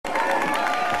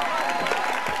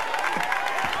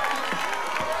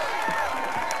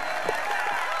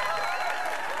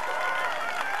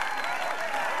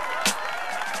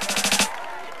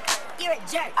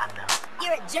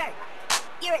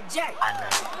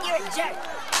You're a jack.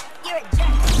 You're a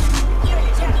jack. You're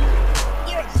a jack.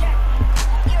 You're a jack.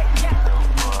 You're a jack.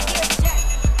 You're a jack.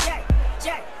 Jack.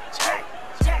 Jack.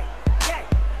 Jack. Jack.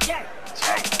 Jack.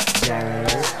 Jack.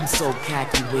 Jack. I'm so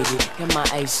cocky with it. Got my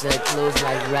eyes shut, closed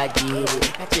like Rocky hit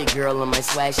it. Got your girl on my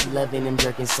swag, she loving them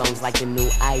jerking songs like the new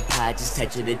iPod. Just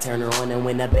touch it and turn her on, and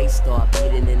when the bass start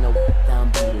beating, and the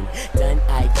I'm beating. Done,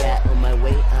 I got on my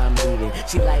way, I'm leaving.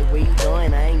 She like, where you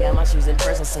going? I ain't got my shoes in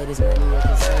person, so this money a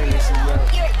concern, and she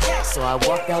young. So I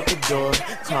walked out the door,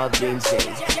 called Ben J.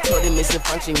 Told him it's a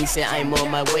function, he said I'm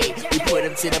on my way. We put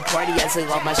up to the party, I took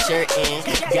off my shirt and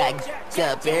got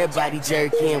up, everybody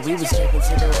jerking. We was jerking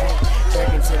to the right,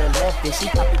 jerking to the left, and she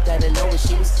popped out of nowhere,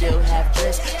 she was still half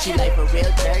dressed. She like, for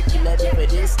real jerk, you love it for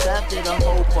this stuff. Then the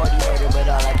whole party heard her, but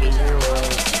all I could hear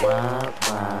was wah,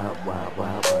 wah, wah,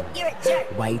 wah, wah.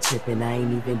 Why you trippin'? I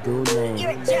ain't even do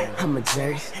nothing. I'm a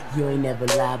jerk, you ain't never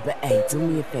lie, but hey, do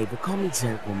me a favor, call me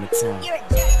jerk one more time.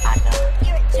 I know,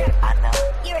 you're a jerk. I know,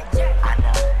 you're a jerk. I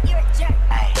know, you're a jerk.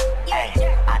 Hey,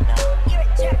 hey, I know, you're a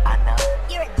jerk. I know,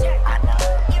 you're a jerk. I know,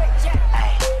 you're a jerk.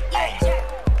 Hey, hey, jack,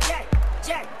 jack,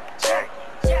 jack, jack,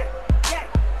 jack,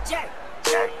 jack,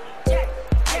 jack, jack.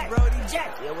 Hey, Brody. Jack.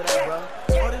 Yeah, what up, bro?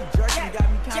 All this jerking got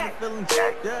me kind of feeling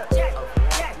jacked up. Yeah, dog.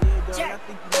 I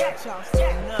think you got y'all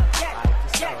standing up.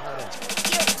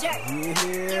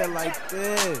 Yeah, like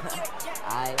this.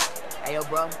 Alright. Hey, yo,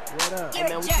 bro. What up? Hey,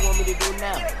 man, what you want me to do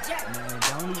now? Man,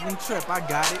 don't even trip. I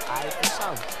got it. Alright, for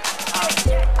sure.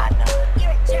 I know,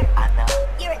 you're a jerk. I know,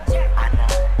 you're a jerk. I know,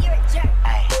 you're a jerk.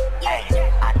 Hey, hey,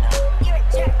 I know, you're a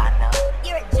jerk. I know,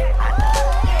 you're a jerk. I know,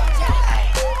 you're a jerk. Hey,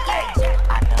 hey,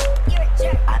 I know, you're a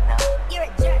jerk. I know, you're a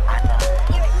jerk. I know,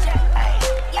 you're a jerk. Hey,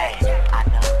 hey, I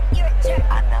know, you're a jerk.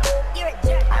 I know, you're a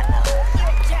jerk. I know, you're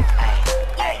a jerk. Hey,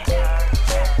 hey.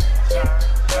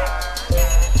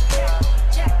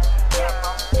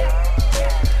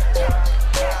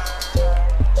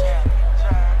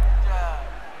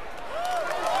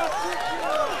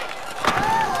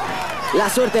 La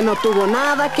suerte no tuvo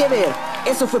nada que ver.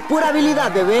 Eso fue pura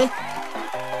habilidad, bebé.